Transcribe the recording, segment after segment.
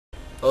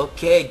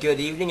Okay, good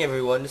evening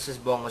everyone. This is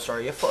Bong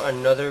for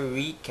another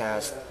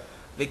recast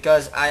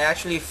because I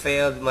actually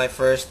failed my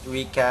first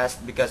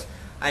recast because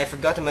I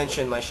forgot to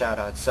mention my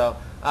shoutouts. So,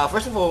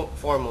 first of all,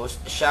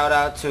 foremost, shout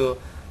out to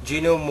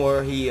Gino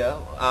Morhia.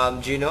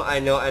 Gino, I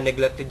know I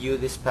neglected you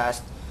this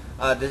past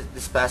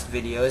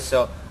video,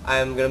 so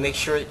I'm gonna make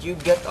sure that you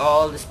get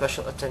all the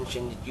special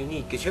attention that you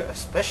need because you're a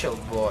special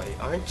boy,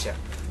 aren't you?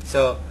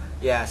 So,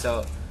 yeah.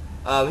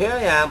 Here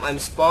I am. I'm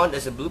spawned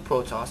as a blue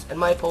Protoss, and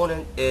my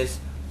opponent is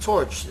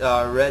Torch,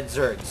 red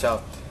Zerg.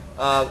 So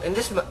in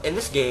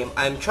this game,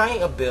 I'm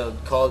trying a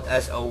build called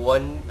as a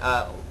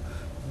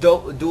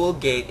dual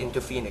gate into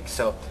Phoenix.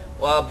 So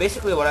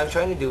basically what I'm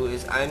trying to do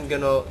is I'm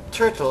gonna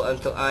turtle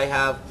until I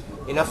have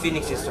enough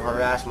Phoenixes to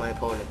harass my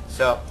opponent.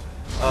 So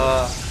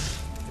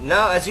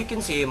now as you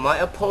can see, my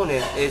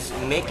opponent is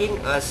making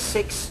a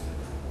six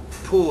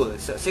pool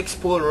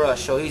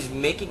rush. So he's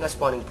making a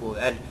spawning pool,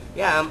 and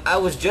yeah, I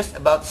was just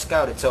about to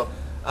scout it. So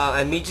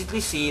I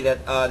immediately see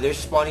that there's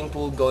a spawning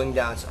pool going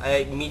down, so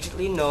I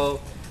immediately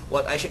know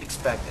what I should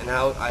expect and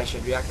how I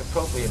should react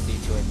appropriately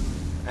to it.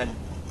 And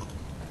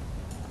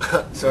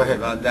sorry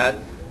about that.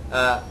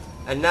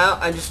 And now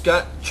I'm just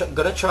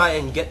gonna try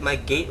and get my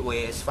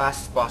gateway as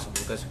fast as possible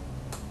because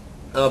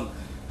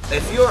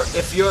if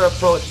you're a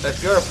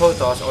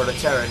Protoss or a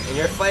Terran and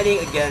you're fighting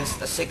against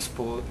a six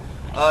pool,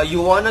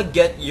 you wanna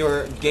get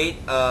your gate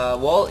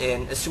wall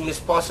in as soon as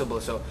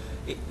possible. So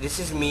this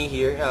is me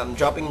here. I'm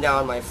dropping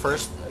down my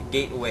first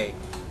gateway.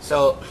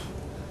 So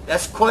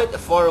that's quite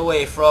far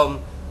away from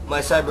my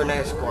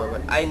cybernetics core,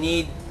 but I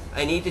need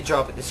to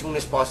drop it as soon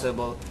as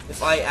possible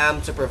if I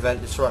am to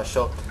prevent this rush.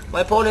 So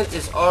my opponent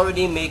is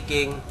already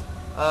making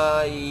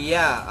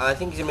yeah, I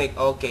think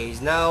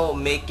he's now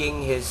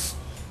making his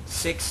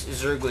 6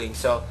 Zerglings.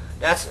 So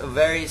that's a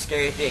very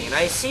scary thing, and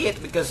I see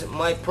it because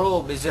my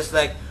probe is just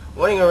like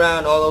running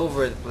around all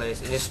over the place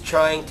and just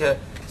trying to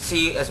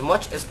see as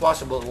much as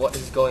possible what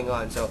is going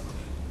on. So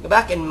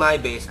back in my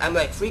base, I'm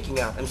like freaking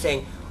out. I'm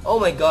saying, oh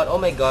my god,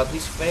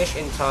 please finish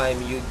in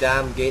time, you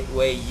damn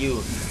gateway,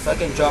 you, so I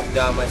can drop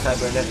down my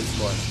cybernetics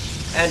core.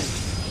 And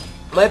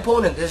my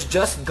opponent has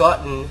just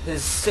gotten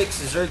his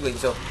 6 Zerglings,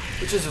 so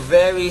which is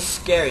very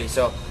scary.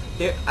 So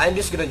here I'm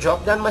just gonna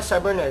drop down my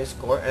cybernetics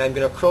core and I'm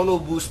gonna chrono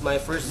boost my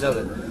first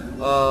zealot.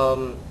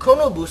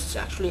 Chrono boost is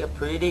actually a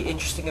pretty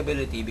interesting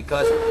ability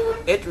because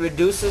it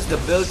reduces the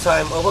build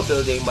time of a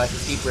building by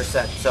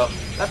 50%. So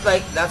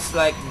that's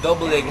like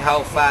doubling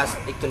how fast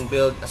it can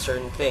build a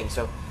certain thing.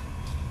 So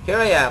here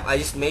I am. I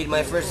just made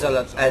my first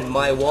zealot and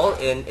my wall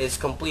in is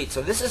complete.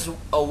 So this is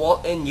a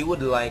wall in you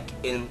would like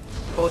in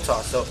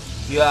Protoss. So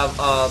you have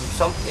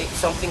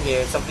something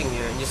here,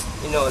 and just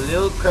a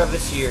little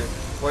crevice here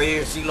where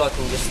your Zealot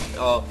can just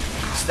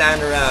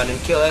stand around and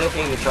kill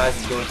anything that tries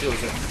to go through.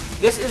 So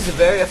this is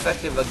very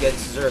effective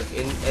against Zerg.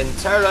 In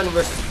Terran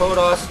versus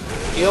Protoss,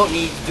 you don't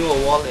need to do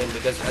a wall in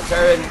because a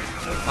Terran,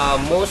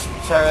 most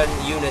Terran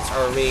units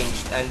are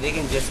ranged and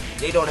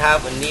they don't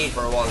have a need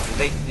for a wall. So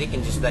they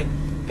can just like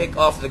pick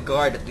off the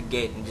guard at the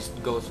gate and just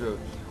go through.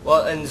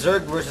 Well, in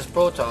Zerg versus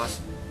Protoss,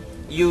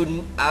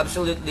 you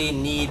absolutely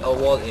need a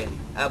wall in.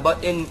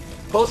 But in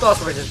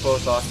Protoss versus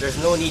Protoss,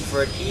 there's no need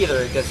for it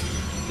either because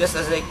just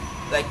as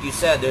like you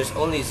said, there's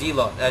only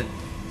Zealot, and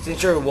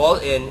since your wall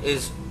in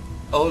is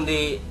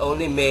only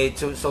made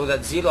so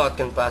that Zealot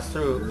can pass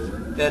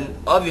through, then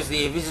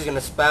obviously if he's just gonna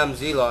spam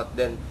Zealot,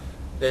 then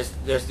there's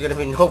gonna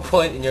be no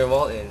point in your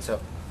wall in. So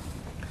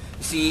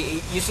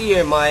you see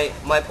here, my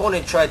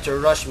opponent tried to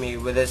rush me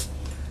with his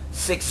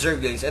 6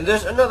 Zerglings, and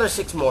there's another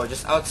 6 more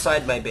just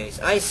outside my base.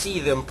 I see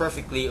them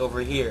perfectly over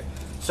here.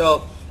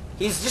 So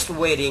he's just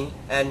waiting,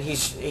 and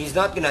he's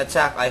not gonna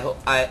attack.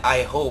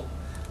 I hope.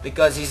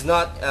 Because he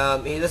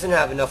doesn't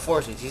have enough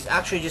forces. He's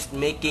actually just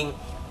making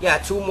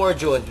 2 more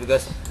drones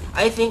because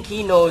I think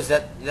he knows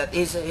that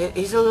he's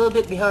a little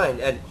bit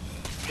behind. And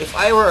if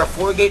I were a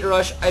 4-gate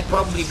rush, I'd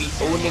probably be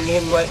owning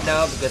him right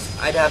now because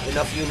I'd have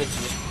enough units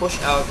to just push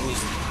out and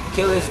just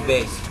kill his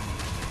base.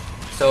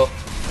 So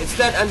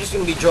instead, I'm just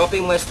gonna be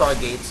dropping my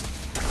Stargates,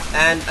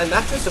 and I'm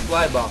actually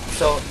supply bombed.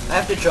 So I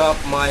have to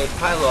drop my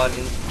pylon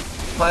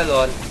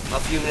a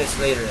few minutes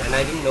later, and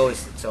I didn't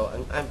notice it. So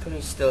I'm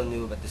pretty still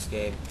new at this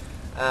game.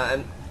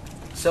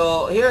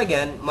 So here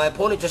again, my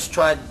opponent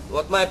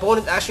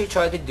actually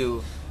tried to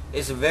do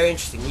is very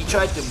interesting. He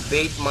tried to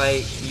bait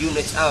my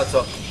units out.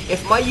 So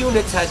if my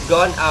units had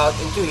gone out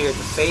into here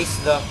to face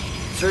the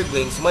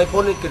Zerglings, my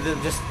opponent could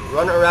have just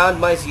run around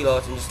my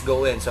Zealots and just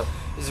go in. So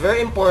it's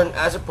very important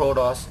as a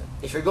Protoss,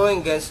 if you're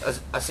going against a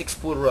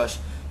 6-pool rush,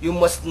 you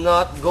must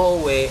not go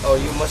away or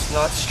you must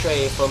not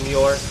stray from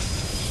your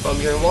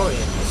wall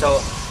in. So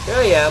here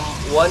I am,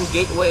 1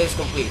 gateway is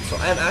complete. So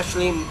I'm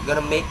actually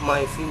gonna make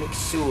my Phoenix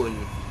soon.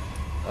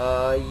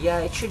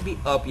 Yeah, it should be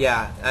up.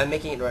 Yeah, I'm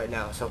making it right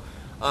now. So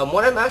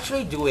what I'm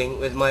actually doing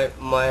with my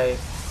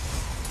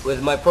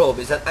probe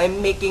is that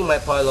I'm making my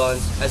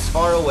pylons as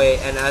far away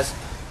and as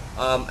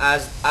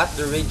at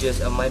the ridges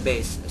of my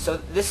base.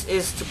 So this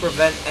is to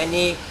prevent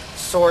any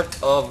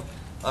sort of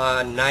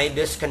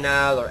Nidus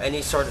canal or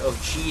any sort of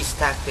cheese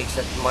tactics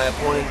that my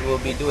opponent will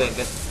be doing.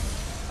 Because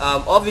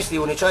Obviously,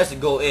 when he tries to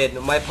go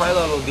in, my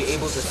pylon will be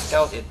able to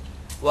scout it.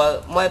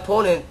 Well, my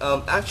opponent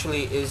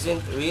actually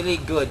isn't really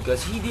good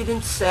because he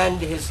didn't send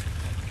his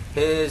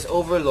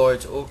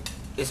overlords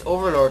his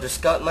overlord to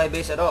scout my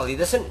base at all. He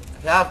doesn't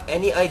have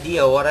any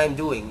idea what I'm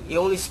doing. He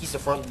only sees the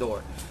front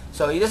door,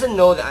 so he doesn't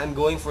know that I'm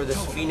going for this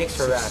Phoenix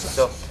harass.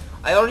 So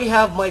I already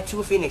have my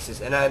 2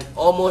 Phoenixes and I'm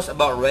almost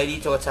about ready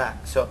to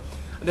attack. So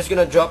I'm just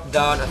gonna drop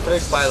down a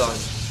 3rd pylon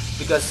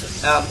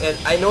because and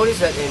I noticed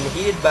that in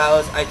heated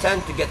battles I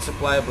tend to get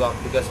supply block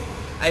because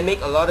I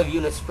make a lot of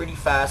units pretty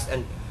fast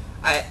and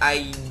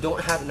I don't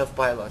have enough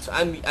pylons. So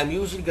I'm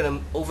usually gonna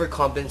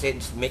overcompensate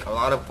and just make a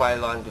lot of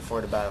pylon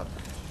before the battle.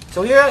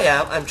 So here I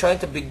am. I'm trying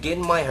to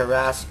begin my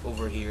harass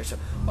over here. So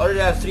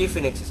already I have 3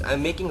 Phoenixes.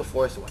 I'm making a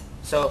 4th one.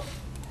 So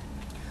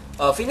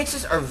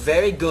Phoenixes are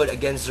very good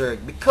against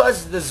Zerg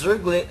because the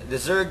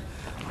Zerg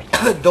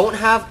don't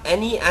have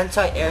any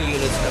anti-air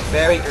units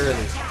very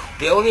early.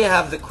 They only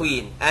have the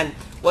Queen. And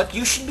what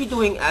you should be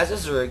doing as a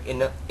Zerg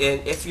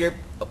if your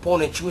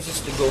opponent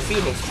chooses to go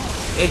Phoenix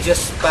is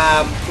just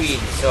spam Queen.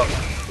 So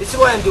this is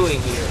what I'm doing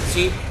here.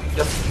 See,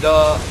 the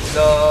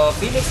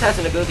Phoenix has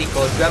an ability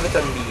called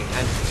Graviton Beam,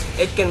 and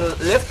it can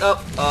lift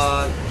up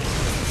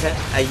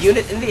a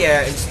unit in the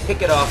air and just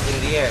pick it off in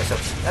the air. So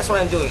that's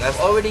what I'm doing. I've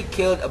already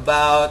killed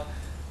about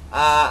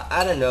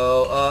I don't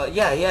know,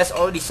 yeah, he has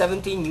already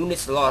 17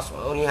 units lost.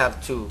 I only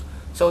have 2.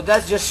 So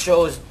that just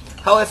shows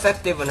how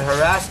effective an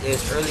harass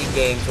is early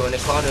game to an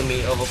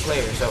economy of a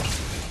player. So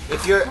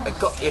if you're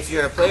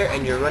a player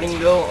and you're running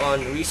low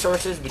on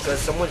resources because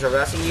someone's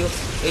harassing you,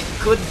 it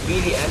could be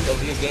the end of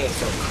your game.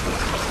 So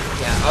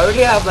yeah, I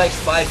already have like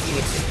 5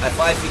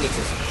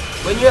 Phoenixes.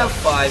 When you have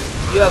 5,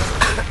 you have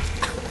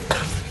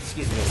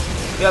excuse me,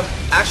 you have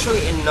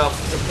actually enough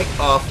to pick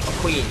off a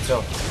queen.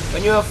 So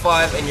when you have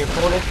 5 and your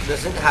opponent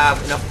doesn't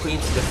have enough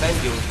queens to defend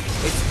you,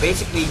 it's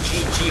basically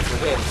GG for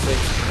him. So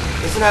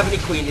he doesn't have any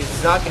queen,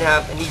 he's not gonna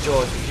have any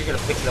drones, you're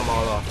gonna pick them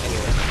all off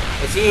anyway.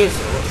 And see his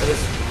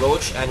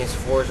roach and his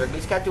forcer, he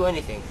can't do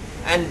anything.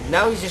 And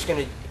now he's just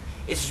gonna,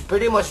 it's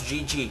pretty much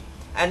GG.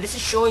 And this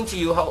is showing to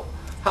you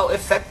how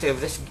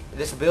effective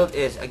this build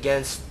is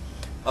against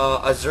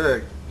a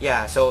Zerg.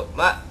 Yeah, so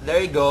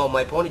there you go,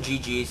 my opponent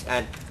GG's,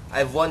 and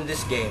I've won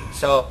this game.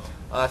 So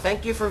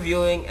thank you for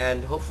viewing,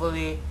 and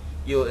hopefully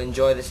you'll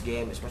enjoy this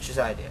game as much as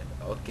I did.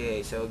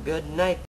 Okay, so good night.